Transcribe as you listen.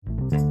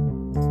Sorry,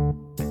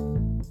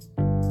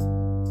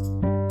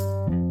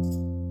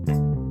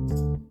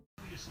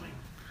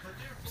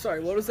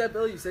 what was that,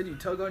 Bill? You said you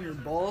tug on your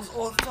balls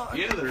all the time?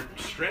 Yeah, they're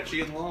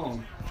stretchy and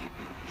long.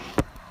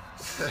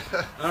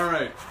 All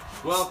right,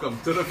 welcome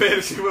to the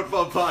Fantasy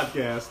Football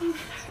Podcast.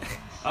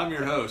 I'm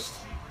your host,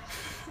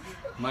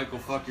 Michael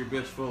Fuck Your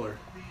Bitch Fuller.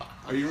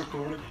 Are you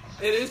recording?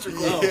 It is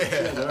recording. Oh,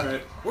 shit, all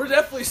right. We're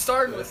definitely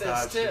starting with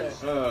this, too.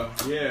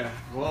 Yeah.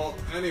 Well,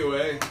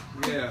 anyway,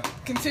 yeah.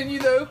 Continue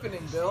the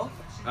opening, Bill.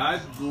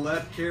 I'd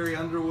let Carrie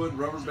Underwood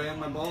rubber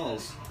band my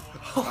balls.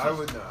 I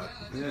would not.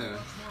 Yeah.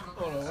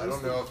 I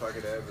don't know if I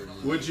could ever.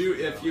 Would you,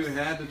 if you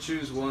had to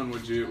choose one,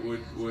 would you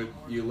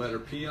let her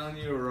pee on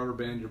you or rubber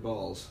band your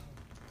balls?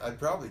 I'd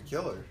probably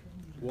kill her.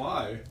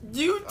 Why?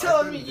 You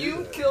telling me couldn't do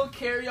you that. kill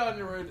Carrie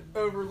Underwood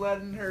over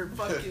letting her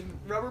fucking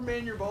rubber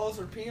band your balls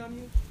or pee on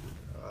you?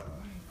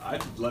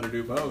 I'd let her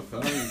do both.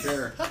 I don't even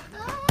care.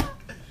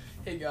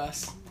 Hey,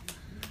 Gus.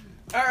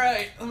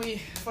 Alright, let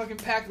me fucking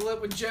pack a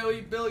lip with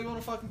Joey. Bill, you want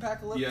to fucking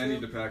pack a lip? Yeah, I too?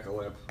 need to pack a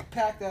lip.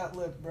 Pack that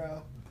lip,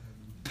 bro.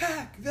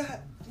 Pack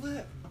that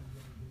lip.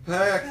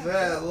 Pack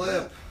that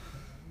lip.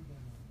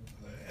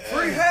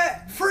 Free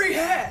hat! Free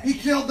hat! He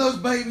killed those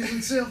babies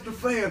in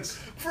self-defense.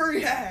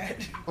 Free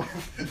hat!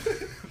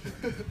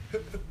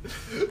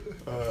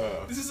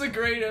 This is a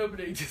great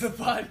opening to the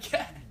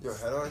podcast. Yo,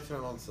 how do I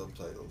turn on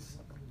subtitles?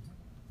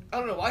 I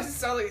don't know, why does it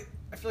sound like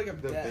I feel like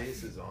I'm The deaf?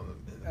 bass is on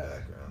in the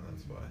background.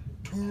 That's why.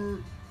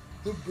 Turn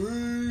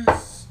the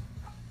bass.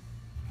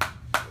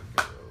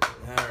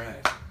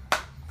 Alright.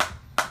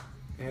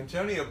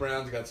 Antonio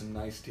Brown's got some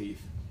nice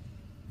teeth.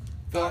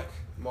 Fuck.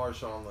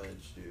 Marshawn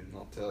Lynch, dude.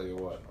 I'll tell you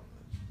what.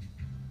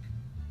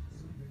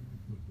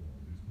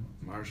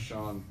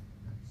 Marshawn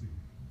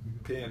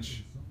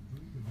Pinch.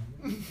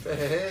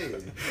 Hey.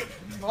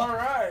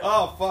 Alright.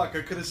 Oh, fuck.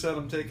 I could have said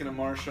I'm taking a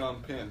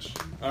Marshawn Pinch.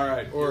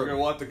 Alright, we're going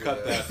to want to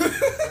cut yeah.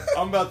 that.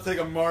 I'm about to take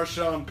a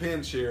Marshawn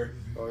Pinch here.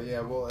 Oh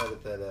yeah, we'll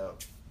edit that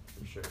out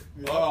for sure.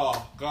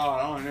 Oh, God,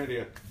 I'm an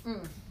idiot.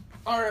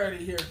 Alrighty,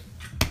 here.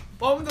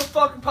 Welcome to the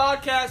fucking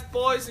podcast,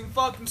 boys and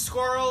fucking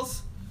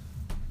squirrels.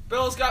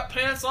 Bill's got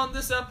pants on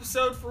this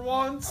episode for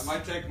once. I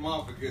might take them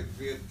off because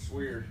it's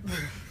weird.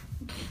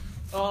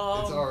 It's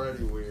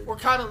already weird. We're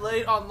kind of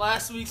late on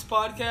last week's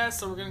podcast,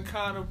 so we're going to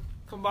kind of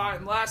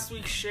combine last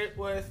week's shit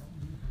with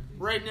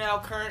right now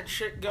current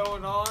shit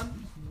going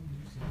on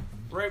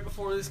right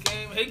before this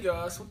game. Hey,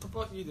 Gus, what the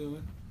fuck are you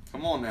doing?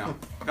 Come on now.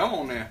 Come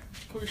on now.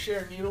 Can we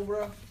share a needle,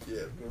 bro?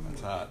 Yeah.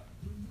 That's hot.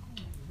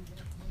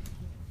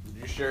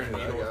 Did you share a Yeah, I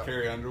needle with got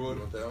Carrie You Underwood?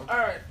 want that one?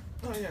 Alright.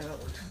 Oh, yeah, that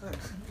works.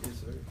 Thanks. Yes,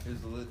 sir. Here's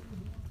the lid.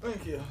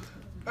 Thank you.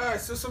 Alright,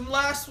 so some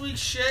last week's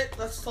shit.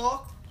 Let's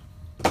talk.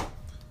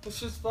 Let's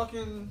just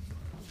fucking...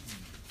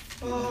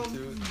 Get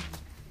into it.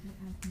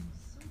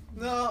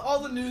 No, all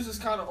the news is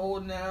kind of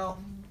old now.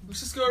 Let's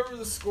just go over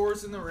the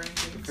scores and the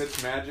rankings.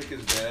 Fitzmagic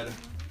is dead.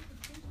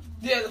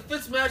 Yeah, the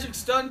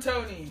Fitzmagic's done,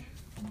 Tony.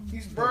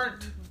 He's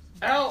burnt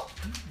out.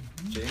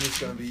 Jamie's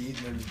gonna be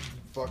eating them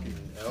fucking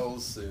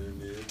L's soon,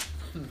 dude.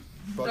 Nah.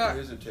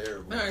 Buccaneers are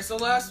terrible. Alright, so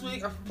last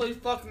week I played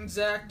fucking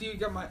Zach, dude.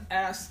 Got my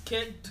ass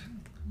kicked.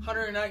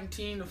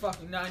 119 to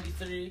fucking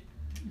 93.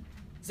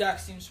 Zach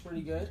seems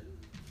pretty good.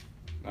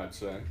 I'd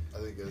say. I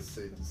think that's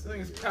safe to say. I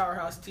think it's a yeah.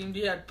 powerhouse team.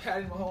 Dude had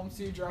Patty Mahomes,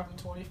 dude, dropping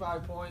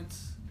 25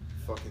 points.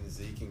 Fucking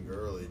Zeke and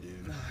Gurley,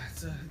 dude.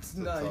 It's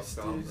a nice, tough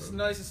dude. combo. It's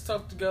nice. It's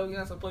tough to go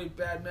against. I played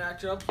bad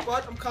matchups,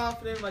 but I'm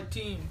confident in my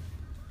team.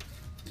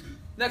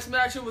 Next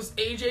matchup was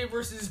AJ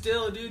versus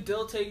Dill, dude.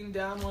 Dill taking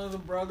down one of the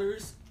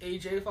brothers.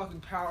 AJ fucking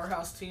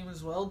powerhouse team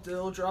as well.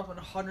 Dill dropping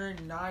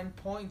 109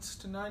 points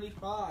to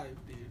 95,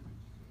 dude.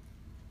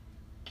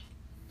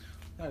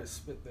 I had to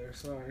spit there,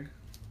 sorry.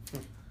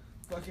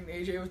 Fucking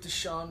AJ with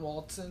Deshaun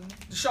Watson.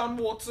 Sean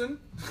Watson.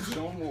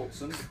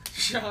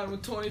 Sean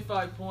with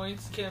 25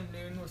 points. Cam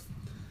Newton with,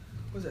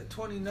 what was that,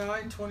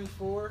 29,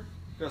 24?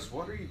 Gus,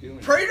 what are you doing?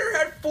 Prater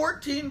had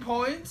 14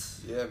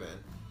 points. Yeah, man.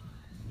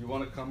 You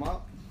want to come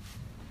up?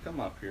 Come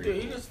up here.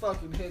 Dude, he just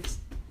fucking hits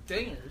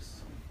dingers.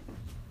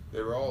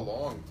 They were all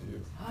long,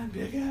 too. I'm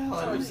Big Oh,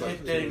 There Al. was yeah.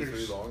 like 2 or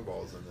 3 long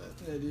balls in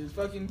that. Yeah, dude.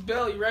 Fucking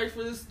Bill, you ready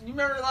for this? You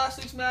remember last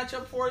week's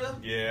matchup for you?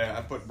 Yeah,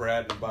 I put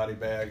Brad in a body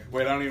bag.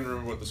 Wait, I don't even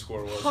remember what the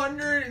score was.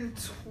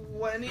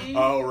 120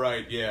 Oh,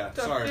 right, yeah.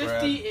 to Sorry,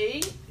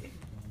 58.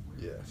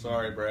 Yeah. Brad.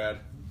 Sorry, Brad.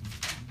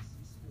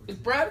 Is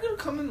Brad gonna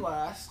come in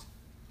last?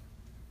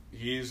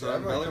 He's Brad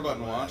on might belly come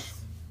button in watch. last.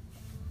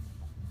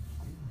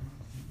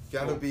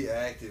 Gotta be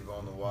active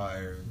on the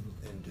wire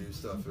and do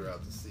stuff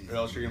throughout the season. Or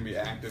else you're going to be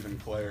active in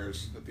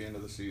players at the end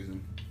of the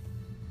season.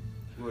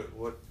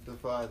 What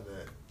define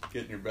that?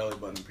 Getting your belly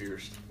button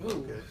pierced. Ooh,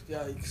 Okay.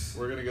 yikes.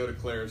 We're going to go to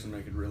Claire's and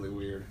make it really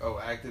weird.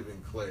 Oh, active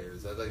in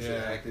Claire's. I thought you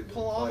said Yeah. active in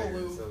Palomalo.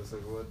 players. I was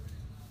like, what?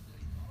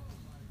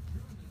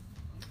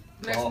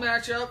 Next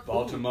matchup.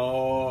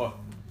 Baltimore.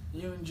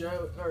 You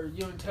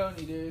and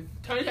Tony, dude.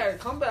 Tony had a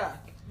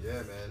comeback, Yeah,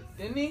 man.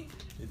 didn't he?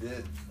 He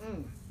did.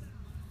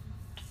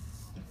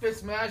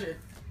 Fitzmagic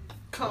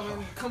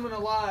coming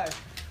alive.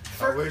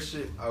 I wish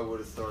I would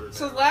have started.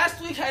 So now.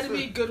 last week had to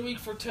be a good week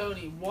for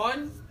Tony.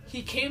 One,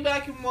 He came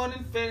back and won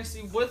in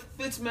fantasy with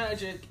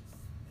Fitzmagic,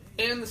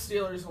 and the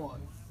Steelers won.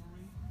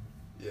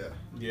 Yeah.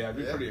 Yeah, I'd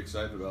be pretty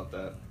excited about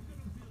that.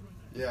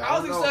 Yeah, I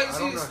was excited to I see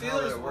don't the know how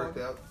Steelers that worked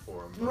won. out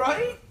for him. But,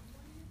 Right?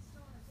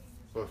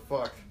 But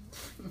fuck.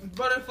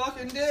 But it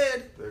fucking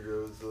did. There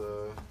goes,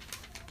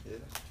 yeah.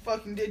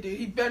 Fucking did, dude.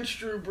 He benched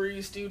Drew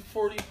Brees, dude.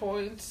 40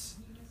 points.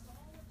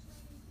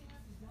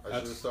 I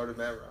should have started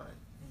Matt Ryan.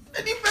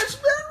 And he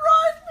benched Matt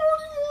Ryan,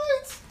 40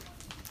 points.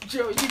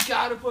 Joe, you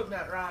gotta put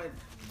Matt Ryan.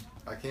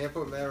 I can't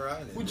put Matt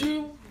Ryan in.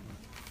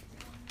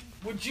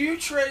 Would you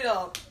trade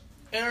up,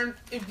 Aaron,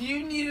 if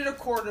you needed a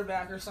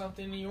quarterback or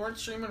something and you weren't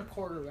streaming a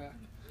quarterback,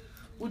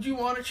 would you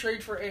want to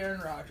trade for Aaron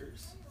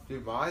Rodgers?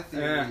 Dude, my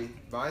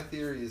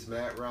theory is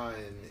Matt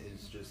Ryan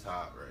is just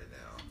hot right now.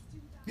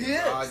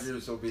 Yes.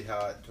 Rodgers will be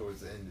hot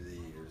towards the end of the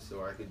year,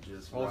 so I could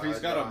just. Well, if he's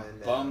got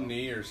Ryan a bum now.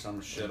 knee or some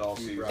shit all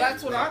season,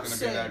 That's what it's not I'm gonna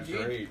saying, be that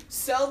dude. great.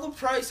 Sell the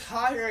price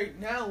high right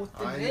now with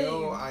the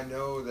name. I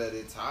know that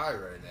it's high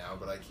right now,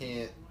 but I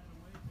can't.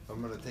 I'm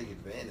gonna take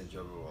advantage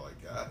of it while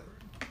I got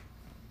it.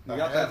 You I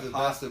got have that the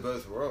hot- best of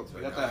both worlds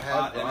right You got now. that I have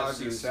hot NFC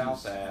Rodgers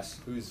South ass.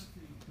 who's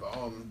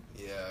bummed,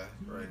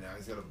 right now.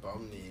 He's got a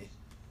bum knee.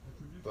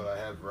 But I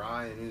have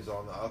Ryan, who's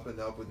on the up and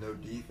up with no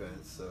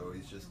defense, so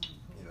he's just,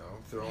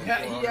 throwing.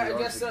 Yeah, 400 I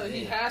yards guess a so. game.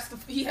 He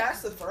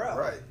has to throw.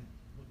 Right.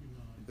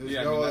 There's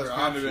Yeah, no I mean, other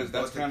option that's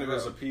but to kind of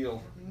his throw.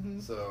 appeal.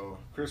 So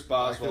Chris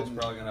Boswell's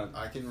probably gonna.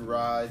 I can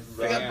ride.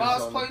 They got Ryan's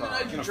Bos on the playing pile.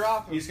 tonight. Did you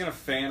drop him? He's gonna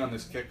fan on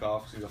this kickoff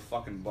because he's a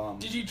fucking bum.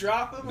 Did you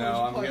drop him? Or No, did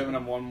you I'm play giving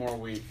him one more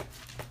week.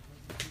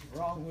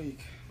 Wrong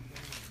week.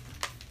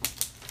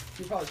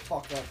 You probably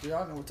fucked up, dude. I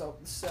don't know what's up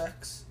with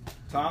sex.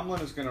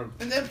 Tomlin is gonna.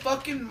 And then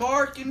fucking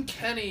Mark and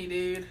Kenny,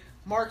 dude.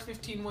 Mark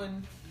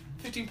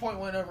 15-point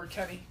win over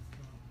Kenny.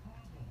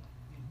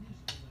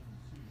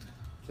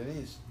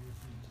 Kenny's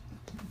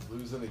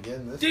losing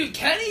again this Dude, week.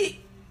 Kenny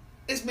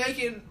is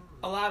making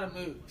a lot of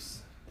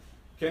moves.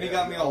 Kenny Yeah,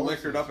 got me all always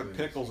liquored up at loses.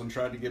 pickles and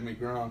tried to give me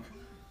Gronk.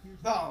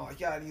 Oh my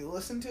god, you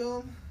listen to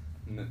him?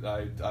 And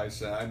I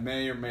said I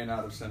may or may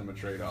not have sent him a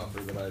trade offer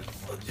that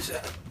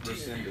I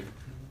rescinded.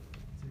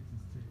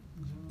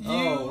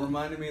 Oh,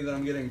 reminded me that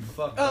I'm getting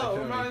fucked by Oh,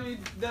 Tony. remind me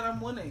that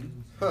I'm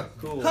winning.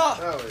 Cool. Huh.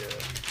 Oh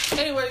yeah.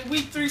 Anyway,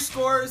 week 3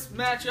 scores,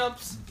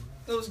 matchups.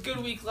 It was a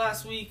good week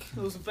last week.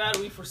 It was a bad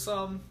week for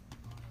some.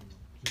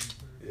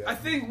 Yeah. I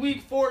think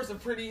week 4 is a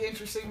pretty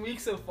interesting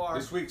week so far.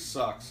 This week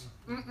sucks.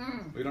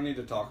 We don't need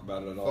to talk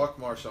about it at all. Fuck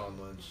Marshawn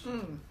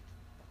Lynch.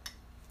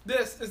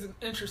 This is an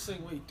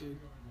interesting week, dude.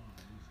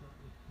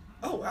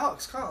 Oh,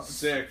 Alex Collins.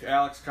 Sick.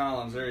 Alex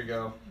Collins, there you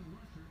go.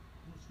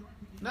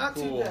 Not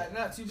Cool. too bad,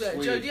 not too bad.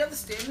 Sweet. Joe, do you have the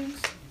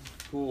standings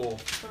Cool.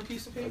 on a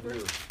piece of I paper?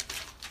 do.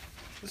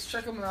 Let's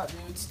check them out,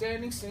 dude.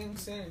 Standings.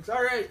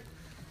 All right.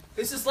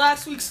 This is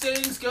last week's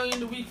standings going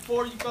into week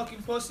 4, you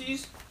fucking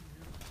pussies.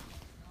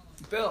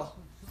 Bill,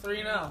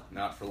 3-0.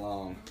 Not for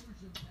long.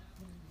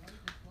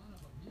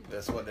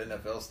 That's what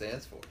NFL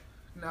stands for.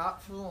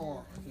 Not for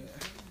long. Yeah.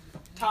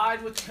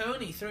 Tied with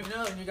Tony,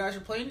 3-0, and you guys are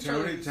playing each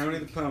other. Tony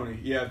the Pony.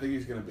 Yeah, I think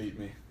he's gonna beat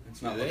me.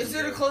 It's not. Yeah, looking Is it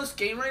a good. close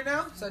game right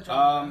now? Is that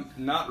John?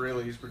 Not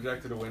really. He's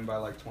projected to win by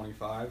like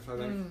 25, I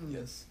think.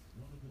 Yes.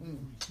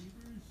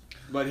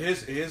 But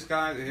he's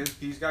got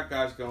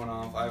guys going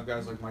off. I have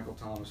guys like Michael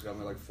Thomas got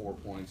me like 4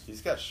 points.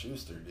 He's got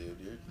Schuster, dude.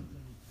 You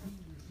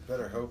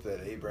better hope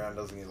that A. Brown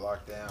doesn't get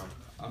locked down.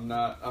 I'm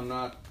not.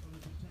 Because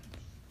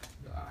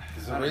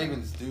the I don't know.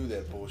 Ravens do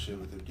that bullshit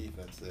with their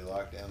defense. They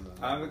lock down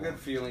the. I have a good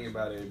feeling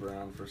about A.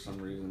 Brown for some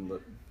reason,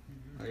 but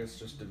I guess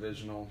just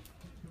divisional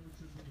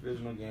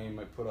game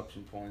might put up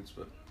some points,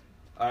 but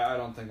I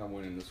don't think I'm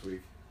winning this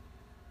week.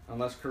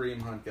 Unless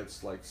Kareem Hunt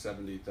gets like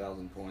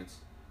 70,000 points.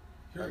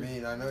 I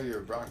mean, I know you're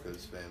a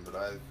Broncos fan, but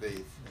I have faith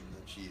in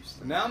the Chiefs.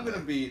 Now I'm gonna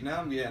be a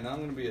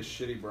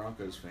shitty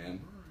Broncos fan.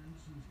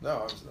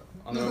 No,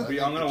 I'm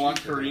gonna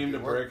want Kareem to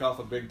break off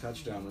a big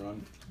touchdown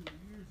run.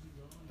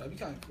 That'd be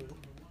kind of cool.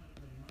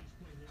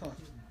 Huh.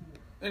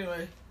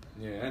 Anyway,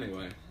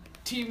 Anyway.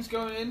 teams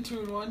going in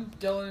 2-1.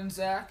 Dylan and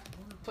Zach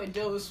played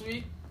Dill this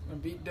week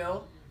and beat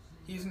Dill.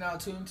 He's now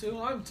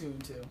 2-2. I'm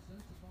 2-2.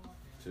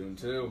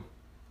 2-2.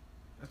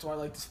 That's why I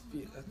like this.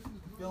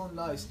 Feeling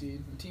nice,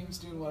 dude. The team's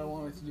doing what I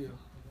want it to do.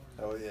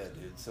 Oh yeah,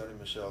 dude. Sonny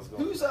Michelle's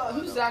going.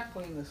 Who's Zach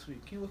playing this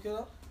week? Can you look it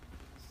up?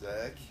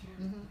 Zach.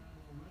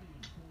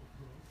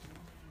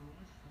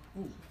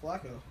 Ooh,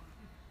 Flacco.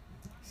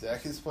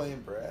 Zach is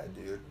playing Brad,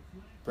 dude.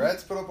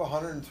 Brad's put up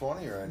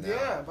 120 right now.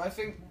 Yeah, but I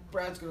think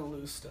Brad's gonna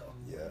lose still.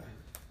 Yeah.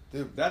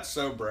 Dude, That's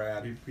so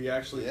Brad. He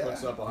actually Yeah,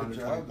 puts up good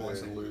 120 job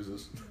points there. and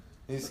loses.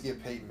 he needs to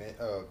get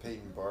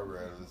Peyton Barber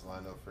out of his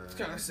lineup for. It's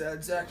kind of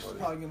sad. Zach's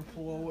probably gonna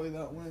pull away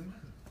that win.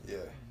 Yeah.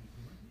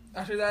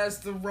 After that is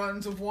the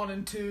runs of 1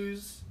 and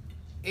 2s.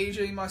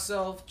 AJ,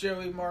 myself,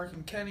 Joey, Mark,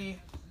 and Kenny.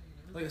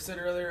 Like I said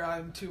earlier,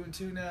 I'm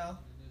 2-2 now.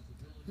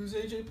 Who's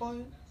AJ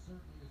playing?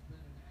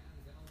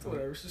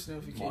 Whatever, it's just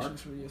notifications Mark?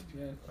 for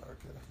ESPN.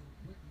 Okay.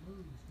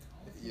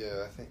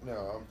 Yeah, I think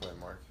I'm playing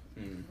Mark.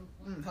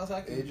 How's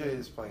that going? AJ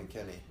is playing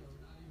Kenny.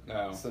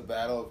 No. It's the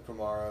battle of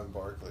Kamara and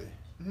Barkley.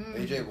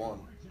 AJ won.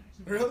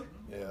 Really?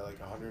 Yeah, like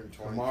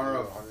 120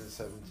 Kamara. to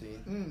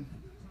 117.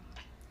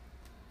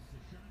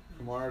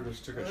 Kamara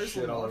just took a There's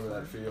shit one all more over for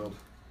that him. field.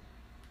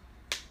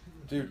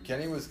 Dude,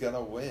 Kenny was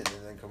gonna win,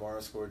 and then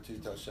Kamara scored 2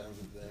 touchdowns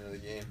at the end of the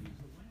game.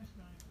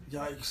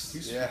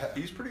 Yikes.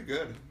 He's pretty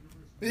good.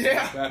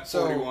 Yeah. That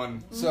So-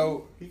 41.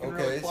 So, He can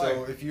okay, really play.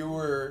 so if you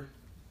were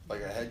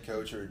like a head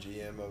coach or a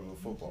GM of a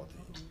football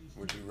team,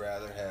 would you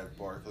rather have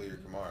Barkley or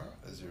Kamara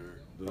as your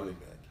running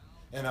back?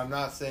 And I'm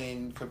not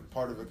saying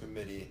part of a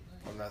committee.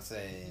 I'm not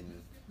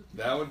saying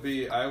That would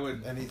be. I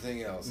would.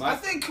 anything else. I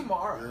think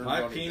Kamara. You're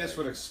My running penis back.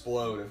 would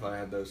explode if I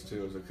had those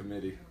two as a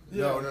committee.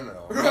 No.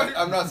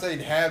 I'm not saying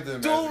have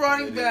them. Dual as a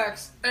running committee.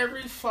 backs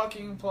every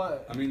fucking play.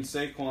 I mean,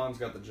 Saquon's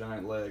got the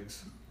giant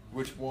legs.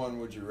 Which one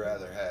would you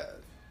rather have?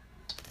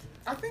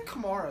 I think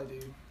Kamara,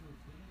 dude.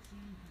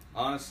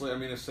 Honestly, I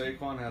mean, if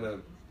Saquon had a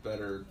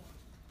better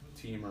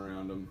team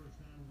around him,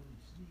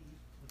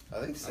 I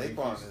think think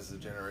Saquon he's- is a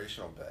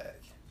generational back.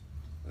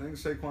 I think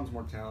Saquon's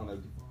more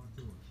talented.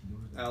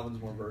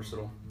 Alvin's more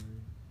versatile.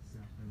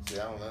 See,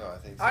 I don't know. I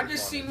think I Saquon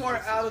just see is more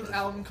just out as of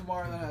versatile. Alvin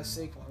Kamara than I have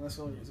Saquon. That's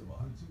the only reason why.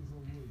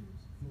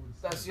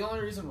 That's the only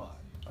reason why.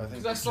 I think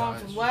Because I the saw him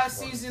Giants from just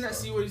last run season. I stuff.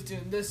 see what he's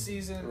doing this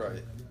season.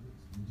 Right.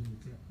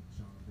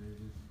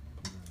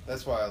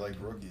 That's why I like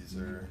rookies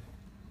or,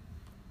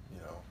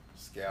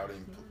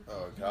 scouting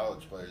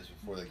college players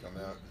before they come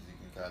out, because you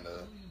can kind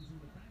of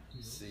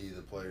see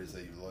the players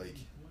that you like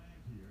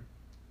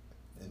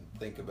and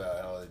think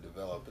about how they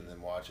develop and then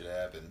watch it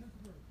happen.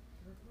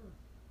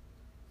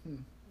 Hmm.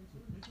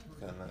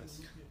 Kind of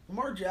nice.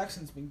 Lamar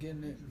Jackson's been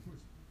getting it.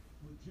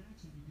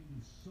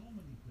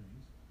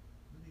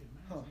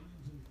 Huh.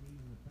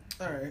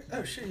 Alright.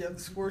 Oh shit, you have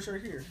the scores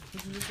right here.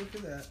 Would you just look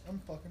at that? I'm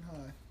fucking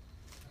high.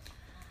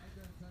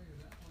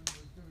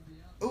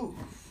 Ooh.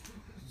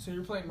 So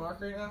you're playing Mark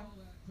right now?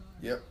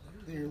 Yep.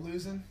 And you're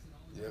losing?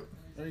 Yep.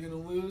 Are you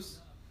gonna lose?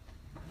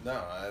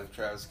 No, I have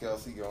Travis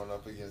Kelce going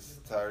up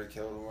against Tyreek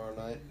Hill tomorrow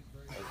night.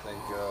 I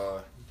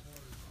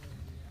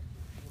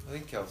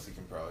think Kelce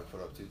can probably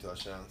put up 2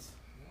 touchdowns.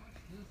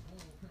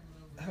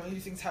 How many do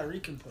you think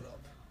Tyreek can put up?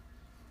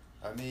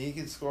 I mean, he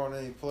can score on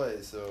any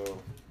play, so,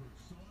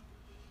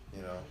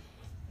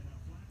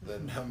 the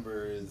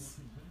number is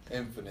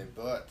infinite,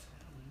 but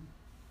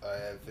I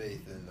have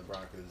faith in the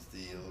Broncos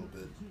D a little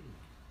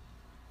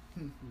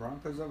bit.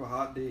 Broncos have a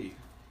hot D.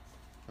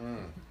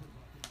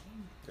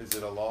 Is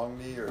it a long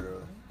D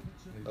or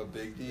a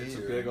big D? It's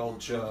a or big old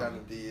what chub. kind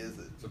of D is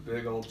it? It's a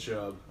big old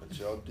chub. A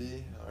chub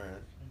D? All right.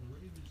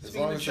 As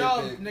Speaking long of as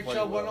Chubb, they Nick play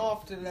Chubb went well.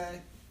 off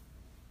today.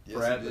 Yes,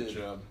 Brad he the did.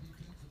 Chub.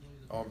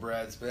 On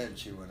Brad's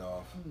bench, he went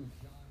off.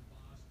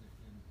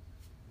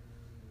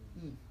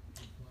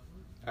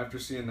 After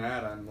seeing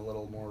that, I'm a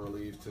little more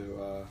relieved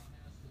to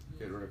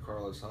get rid of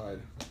Carlos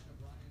Hyde.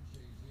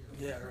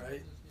 Yeah,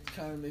 right.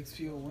 Kind of makes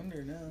people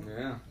wonder now.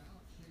 Yeah.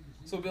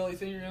 So, Billy,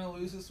 think you're gonna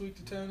lose this week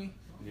to Tony?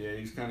 Yeah,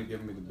 he's kind of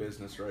giving me the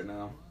business right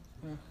now.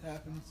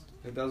 Happens.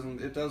 It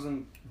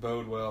doesn't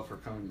bode well for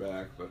coming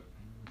back, but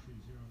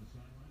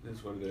it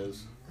is what it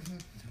is.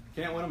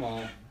 Can't win them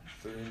all.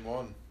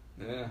 3-1.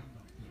 Yeah.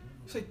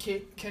 So,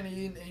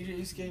 Kenny and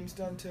AJ's game's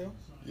done too.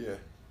 Yeah.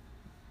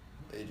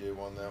 AJ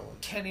won that one.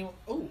 Kenny.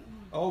 Oh,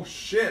 Oh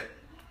shit!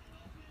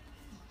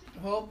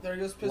 well, there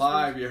goes Pittsburgh.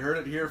 Live, you heard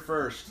it here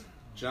first.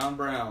 John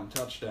Brown,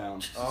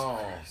 touchdown.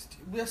 Oh,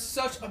 We have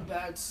such a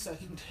bad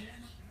secondary.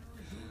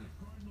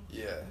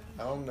 yeah.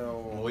 I don't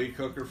know. Malik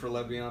Hooker for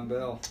Le'Veon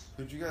Bell.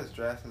 Who'd you guys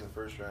draft in the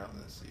first round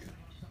this year?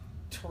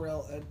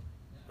 Terrell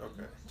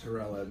Okay.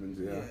 Terrell Edmonds,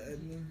 yeah.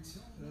 Edmonds.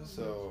 Yeah.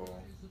 So,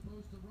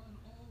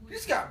 He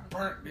just got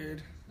burnt,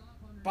 dude.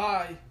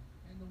 Bye.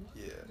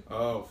 yeah.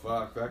 Oh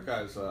fuck, that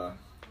guy's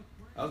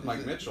that was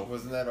Mike Mitchell.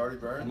 Wasn't that Artie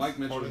Burns? Mike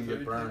Mitchell didn't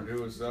get 43? burned.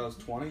 Who was that? Was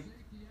 20?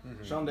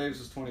 Mhm. Sean Davis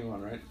is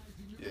 21, right?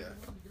 Yeah.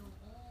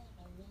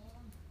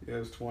 Yeah, it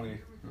was 20. I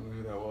don't know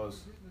who that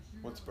was.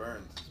 What's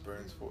Burns? Is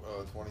Burns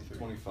 23?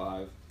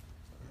 25.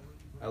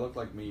 I look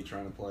like me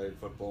trying to play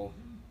football.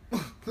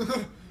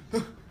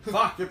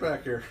 Fuck, get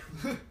back here.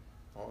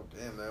 Oh,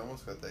 damn. They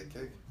almost got that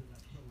kick.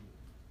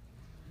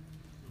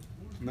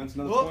 And that's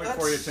another Well, point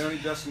for you, that's- Tony.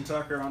 Justin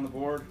Tucker on the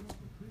board.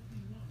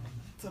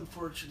 It's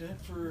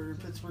unfortunate for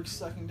Pittsburgh's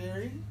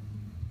secondary.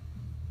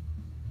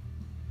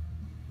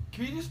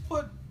 Can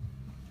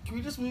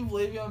we just move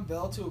Le'Veon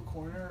Bell to a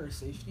corner or a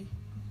safety?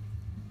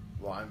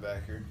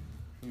 Linebacker.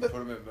 You put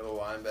him at middle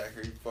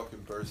linebacker, he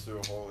fucking burst through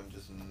a hole and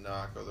just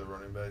knock other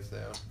running backs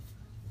down.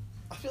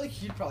 I feel like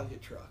he'd probably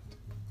get trucked.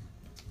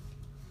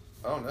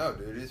 I don't know,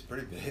 dude. He's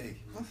pretty big.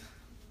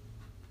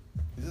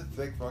 He's a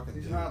thick fucking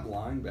He's dude. not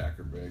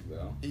linebacker big,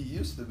 though. He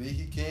used to be.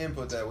 He can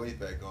put that weight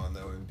back on,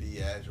 though, and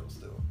be agile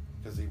still.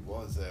 Because he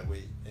was that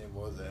weight and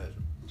was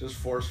agile. Just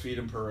force feed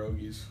him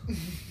pierogies.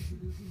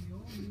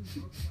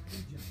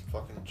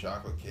 Fucking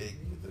chocolate cake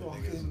with the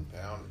Fucking- niggas and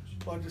poundage.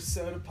 Bunch of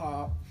soda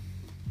pop.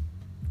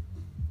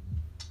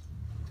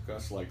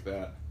 Gus like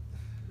that.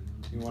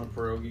 You want a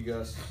pierogi,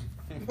 Gus?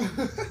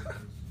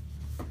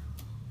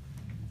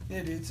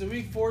 Yeah, dude. So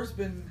week 4's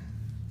been.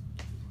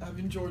 I've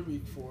enjoyed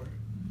week 4.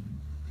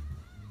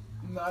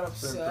 I'm not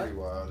It's been upset. pretty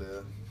wild,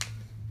 yeah.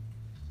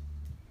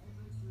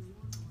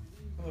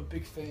 I'm a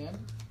big fan.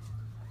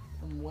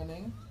 I'm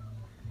winning.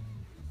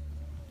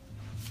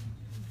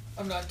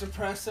 I'm not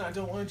depressed and I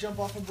don't want to jump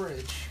off a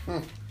bridge.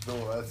 No,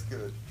 that's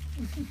good.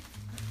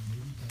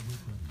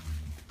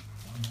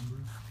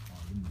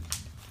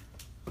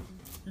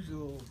 Here's a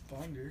little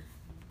binder.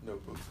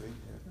 Notebook thing,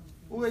 yeah.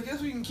 Well, I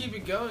guess we can keep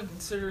it going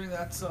considering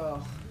that's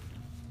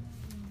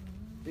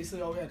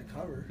basically all we had to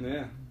cover.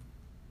 Yeah.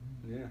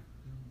 Yeah.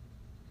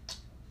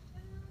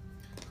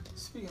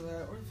 Speaking of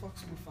that, where the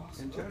fuck's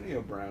Mufasa?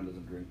 Antonio Brown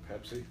doesn't drink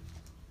Pepsi.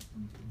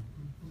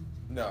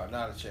 No,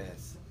 not a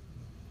chance.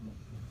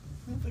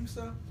 I don't think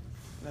so.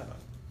 No.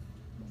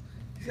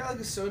 He's got like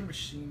a soda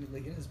machine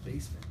like in his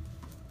basement.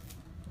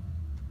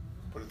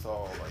 But it's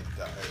all like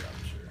diet,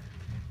 I'm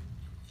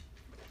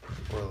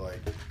sure. Or like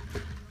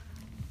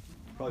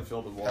Probably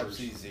filled with water.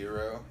 Pepsi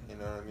Zero, you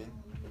know what I mean?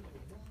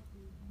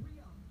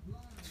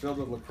 It's filled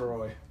with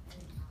LaCroix.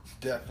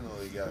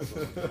 Definitely got some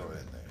LaCroix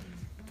in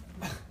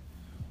there.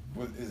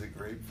 What, is it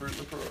grapefruit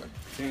LaCroix?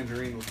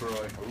 Tangerine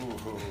LaCroix. Ooh.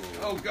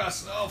 Oh,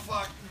 Gus. Oh,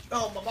 fuck.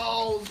 Oh, my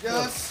balls,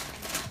 Gus!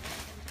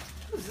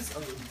 What is this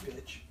ugly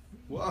bitch?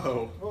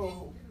 Whoa.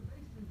 Oh.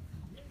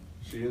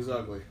 She is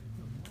ugly.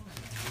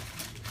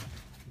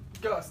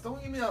 Gus,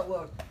 don't give me that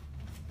look.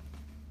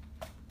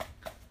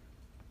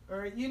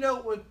 Alright, you know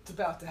what's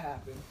about to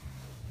happen.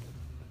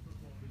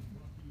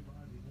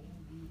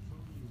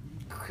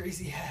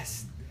 Crazy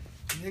ass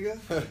nigga.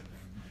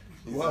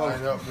 He's Whoa.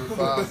 lining up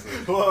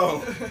Mufasa.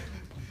 Whoa.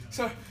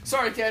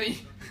 Sorry, Kenny.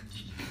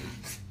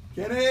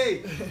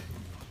 Kenny!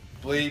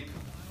 Bleep.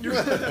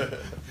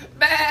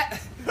 Matt!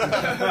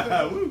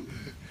 Woo.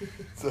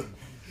 So,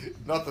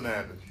 nothing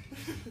happened.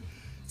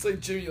 It's like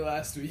Jimmy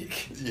last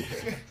week. Yeah.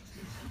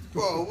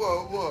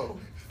 Whoa.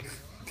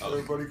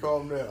 Everybody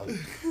calm down.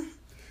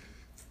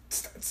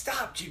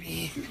 Stop,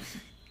 Jimmy.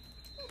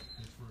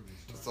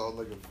 It's all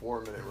like a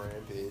 4-minute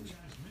rampage.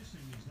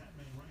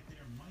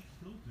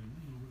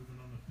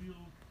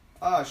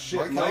 Oh,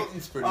 shit. Mike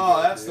Hilton's pretty Oh,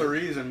 good, that's dude. the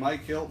reason.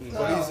 Mike Hilton.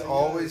 But he's Oh,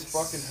 always yes.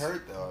 fucking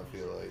hurt, though, I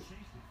feel like.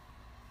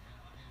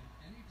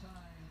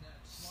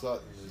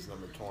 Sutton is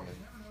number 20.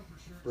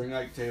 Bring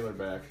Ike Taylor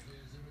back.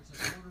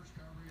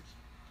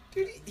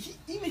 Dude,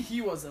 even he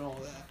wasn't all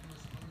that.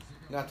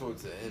 Not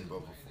towards the end,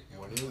 but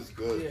when he was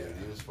good, Yeah. dude,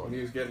 he was When fucking.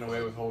 he was getting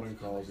away with holding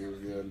calls, he was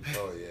good.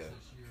 Oh, yeah.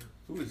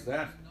 Who is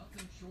that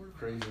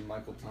crazy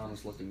Michael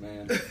Thomas looking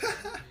man?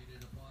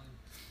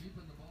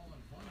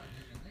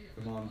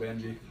 Come on,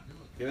 Benji.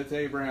 Get it to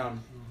A.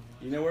 Brown.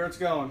 You know where it's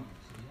going.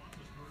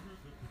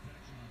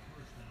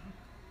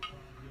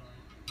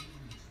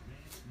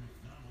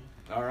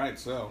 All right,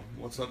 so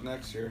what's up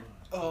next here?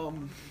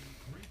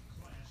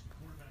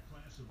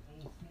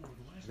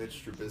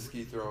 Mitch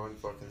Trubisky throwing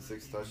fucking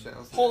 6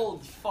 touchdowns. Holy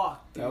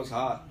fuck, dude. That was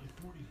hot.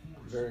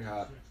 Very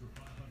hot.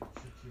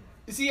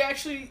 Is he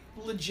actually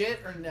legit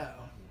or no?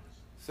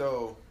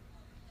 So,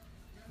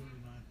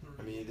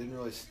 I mean, he didn't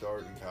really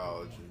start in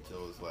college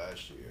until his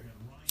last year.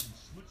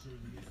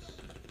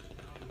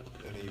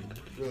 And he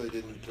really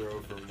didn't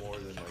throw for more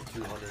than like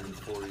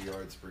 240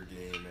 yards per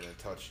game and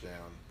a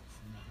touchdown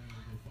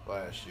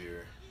last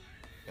year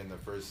in the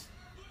first,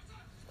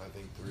 I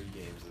think, 3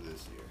 games of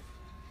this year.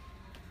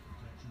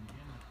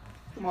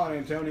 Come on,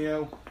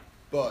 Antonio.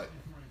 But,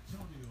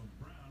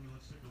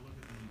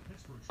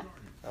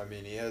 I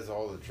mean, he has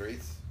all the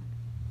traits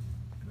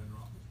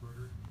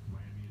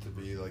to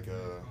be like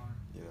a,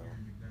 you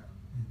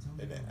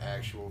know, an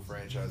actual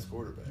franchise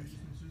quarterback.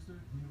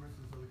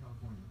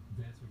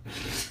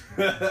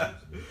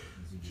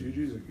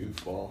 Juju's a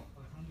goofball.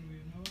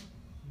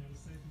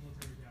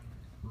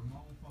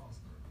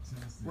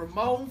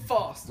 Ramon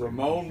Foster.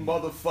 Ramon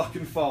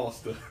motherfucking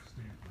Foster.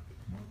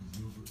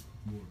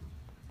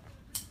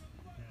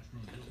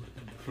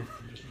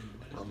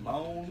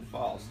 Ramon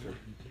Foster.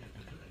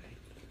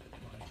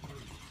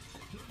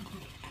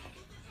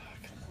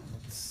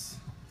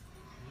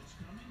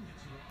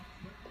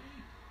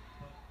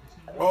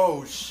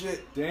 Oh,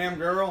 shit. Damn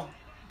girl.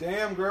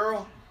 Damn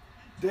girl.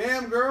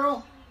 Damn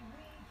girl.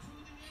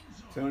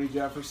 Tony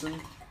Jefferson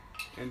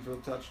in for the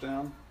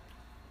touchdown.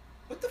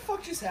 What the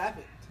fuck just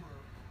happened?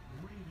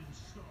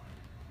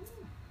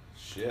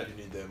 Shit. You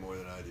need that more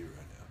than I do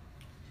right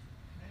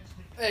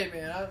now. Hey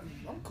man,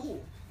 I'm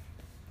cool.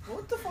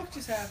 What the fuck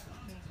just happened?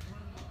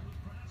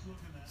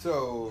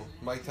 So,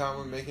 Mike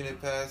Tomlin making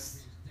it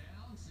past,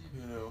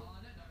 you know,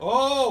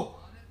 Oh,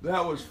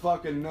 that was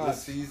fucking this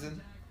nuts.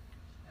 season.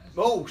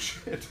 Oh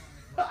shit.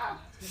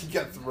 He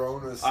got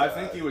thrown I aside.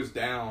 think he was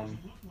down.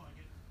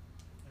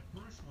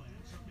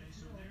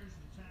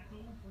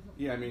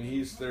 Yeah, I mean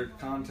he's their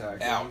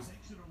contact. Out.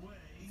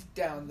 He's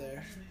down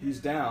there. He's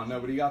down. No,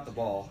 but he got the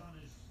ball.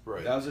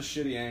 Right. That was a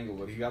shitty angle,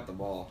 but he got the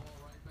ball.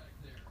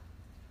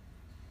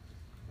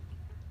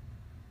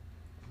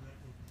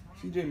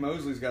 CJ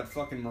Mosley's got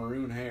fucking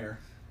maroon hair.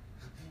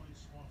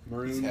 He's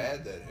Maroon.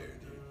 had that hair,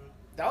 dude.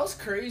 That was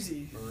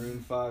crazy. Maroon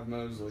 5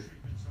 Mosley.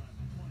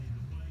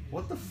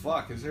 What the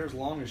fuck? His hair's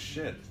long as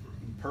shit.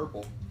 And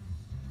purple.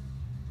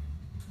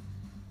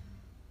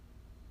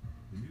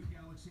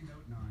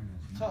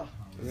 Huh.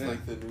 It's Yeah.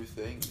 like the new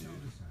thing, dude.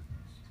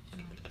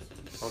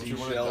 Don't you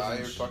want to Seashells dye and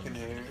your fucking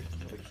hair?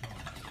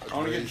 Like, I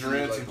wanna get crazy,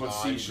 dreads like, and put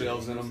lime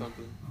seashells green in or 'em.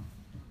 something?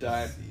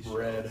 Diet Seashells.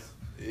 red.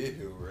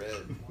 Ew,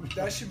 red.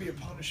 That should be a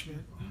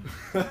punishment.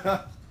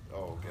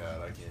 Oh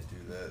God, I can't do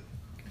that.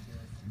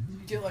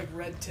 Get like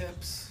red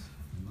tips.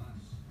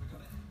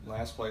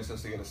 Last place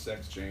has to get a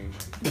sex change.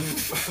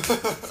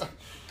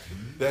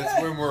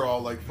 That's when we're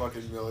all like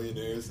fucking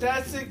millionaires.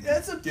 That's a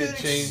Get bit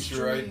changed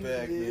extreme, right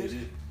back, dude.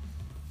 baby.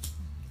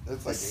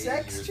 That's like 80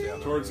 sex years change?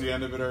 down Towards the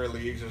end of it, our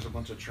leagues, there's a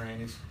bunch of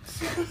trannies.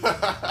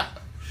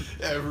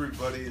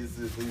 Everybody has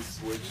at least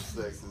switched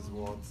sexes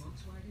once.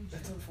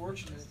 That's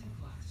unfortunate.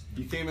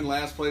 You came in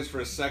last place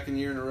for a second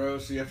year in a row,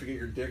 so you have to get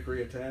your dick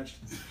reattached.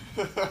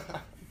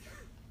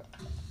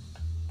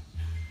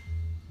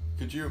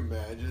 Could you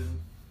imagine?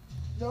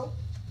 Nope.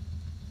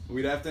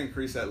 We'd have to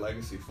increase that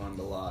legacy fund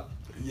a lot.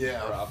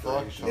 Yeah, For fuck.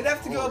 operation. It'd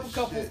have to go up a Holy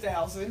couple shit.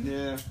 thousand.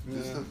 Yeah.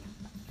 Just a-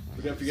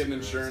 We'd have to get an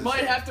insurance.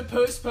 Might have to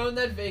postpone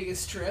that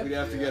Vegas trip. We'd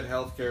have to Yeah. get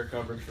health care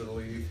coverage for the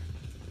league.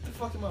 The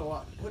fuck am I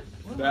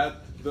what?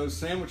 Those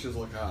sandwiches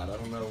look hot. I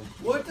don't know.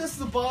 What does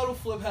the bottle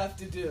flip have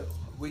to do?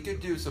 We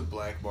could do some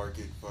black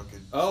market fucking.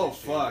 Oh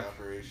exchange fuck!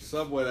 operations.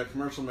 Subway. That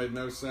commercial made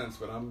no sense,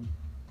 but I'm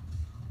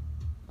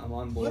on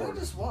What board did I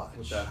just watch?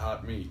 with that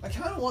hot meat. I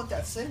kind of want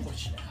that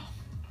sandwich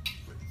now.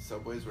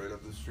 Subway's right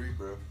up the street,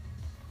 bro.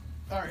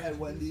 I already had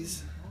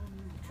Wendy's.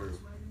 True.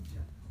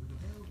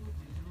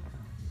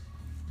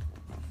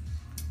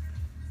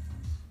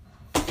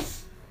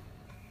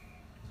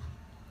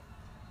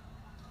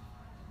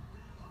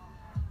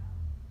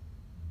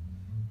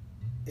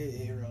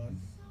 Hey,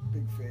 Aaron.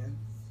 Big fan.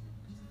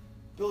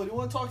 Billy, do you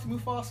want to talk to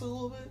Mufasa a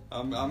little bit?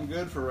 I'm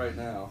good for right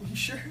now. You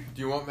sure?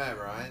 Do you want Matt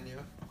Ryan,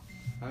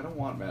 yeah? I don't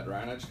want Matt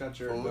Ryan. I just got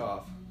Jared Fuller?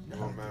 Goff. You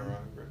want Matt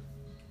Ryan, bro?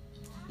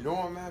 You don't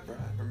want Matt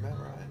Ryan or Matt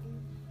Ryan?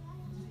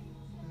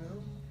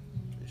 No.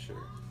 You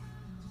sure?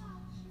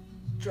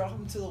 Drop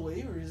him to the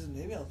waivers and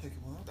maybe I'll pick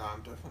him up. No, I'm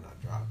definitely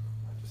not dropping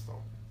him. I just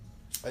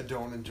don't. I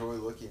don't enjoy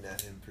looking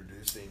at him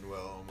producing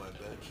well on my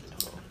bench.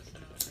 That's all.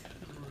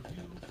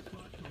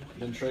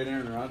 Then trade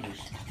Aaron Rodgers.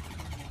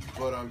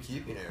 But I'm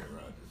keeping Aaron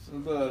Rodgers.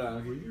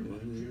 But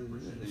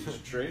you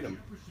should trade him.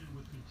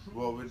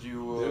 What would you?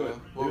 Do it.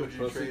 What Do would it, you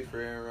pussy. trade for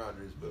Aaron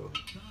Rodgers, Bill?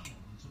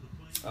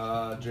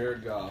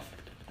 Jared Goff.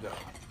 No.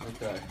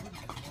 Okay.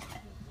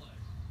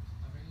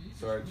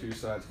 Sorry, two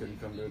sides couldn't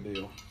come to a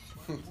deal.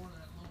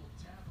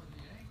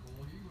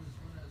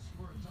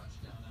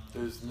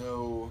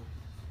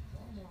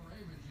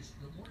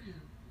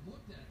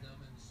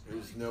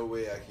 There's no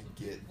way I can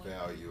get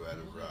value out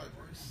of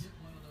Rodgers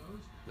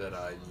that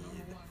I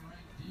need.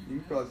 You can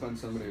probably find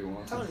somebody who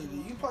wants Tony, him.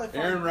 you can probably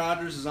find Aaron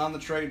Rodgers is on the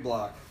trade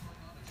block.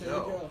 There you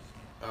No. go.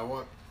 I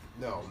want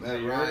no Hey, Matt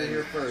you heard it Ryan.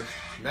 here first.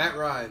 Matt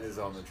Ryan is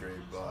on the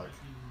trade block.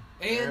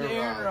 And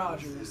Aaron is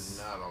Rodgers.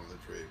 not on the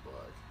trade block.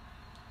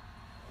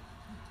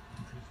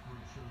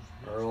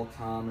 Earl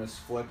Thomas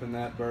flipping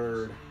that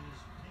bird.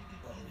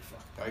 Holy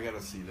fuck. I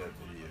gotta see that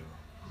video.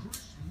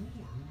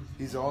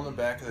 He's on the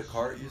back of the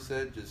cart. You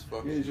said just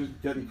fucking. Yeah, he's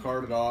just getting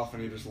carted off,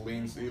 and he just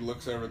leans. He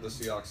looks over at the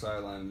Seahawks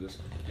sideline and just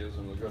gives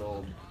him a good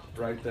old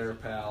right there,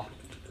 pal.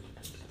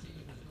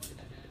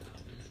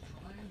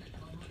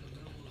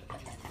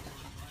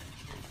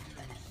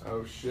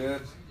 Oh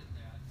shit!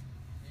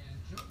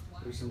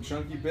 There's some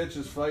chunky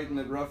bitches fighting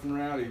at Rough and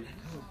Rowdy.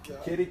 Oh,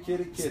 God. Kitty,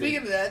 kitty, kitty.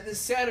 Speaking of that, this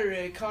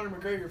Saturday, Conor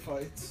McGregor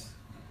fights.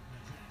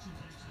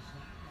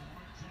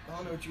 I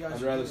don't know what you guys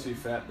I'd are rather doing. see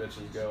fat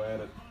bitches go at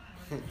it.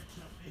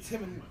 It's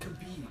him and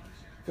Khabib.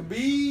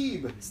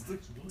 Khabib! It's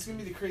going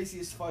to be the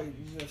craziest fight in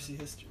UFC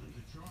history.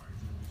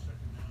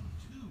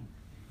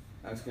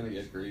 That's gonna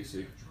get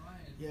greasy.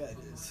 Yeah, it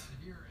is.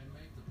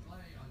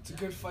 It's a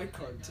good fight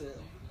card, too.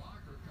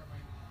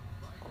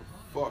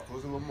 Fuck!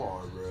 Look at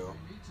Lamar, bro.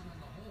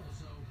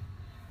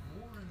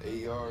 8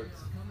 yards.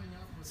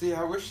 See,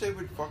 I wish they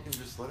would fucking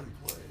just let him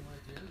play.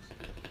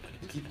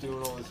 They keep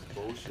doing all this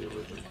bullshit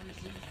with him.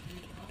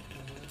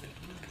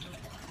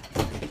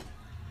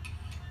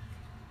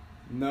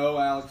 No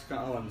Alex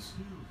Collins.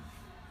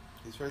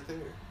 He's right there.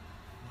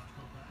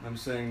 I'm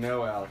saying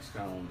no Alex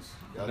Collins.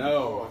 Got the No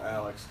ball.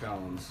 Alex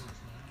Collins.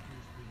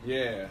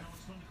 Yeah.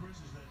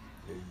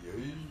 Yeah,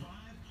 yeah.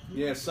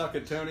 Yeah, suck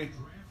it, Tony.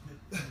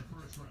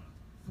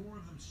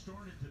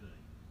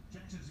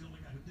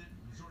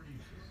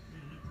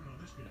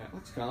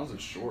 Alex Collins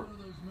is short.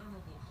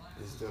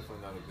 He's definitely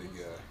not a big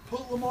guy.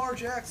 Put Lamar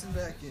Jackson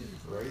back in.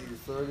 Right?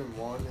 You're 3rd and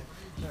 1.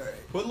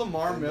 Alright. Put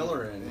Lamar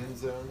Miller in. End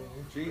zone.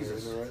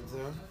 Jesus. Or in the red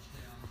zone.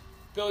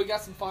 Bill, you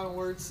got some final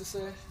words to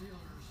say?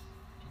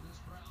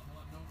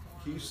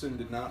 Houston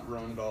did not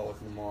run at all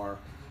with Lamar.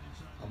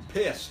 I'm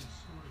pissed.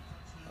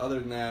 Other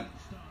than that,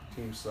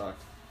 team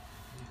sucked.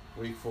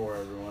 Week 4,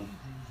 everyone.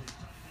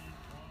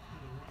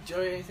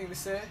 Joey, anything to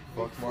say?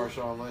 Fuck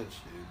Marshawn Lynch,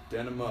 dude.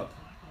 Den him up.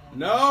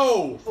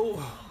 No!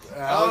 Oh.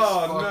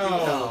 Alex fucking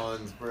no.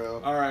 Collins,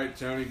 bro. All right,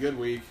 Tony, good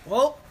week.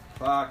 Well,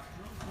 Fuck.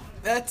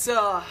 that's,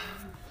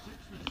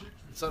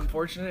 it's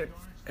unfortunate.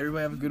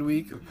 Everybody have a good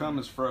week. The cum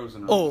is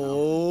frozen. Oh,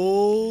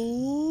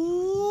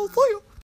 for you.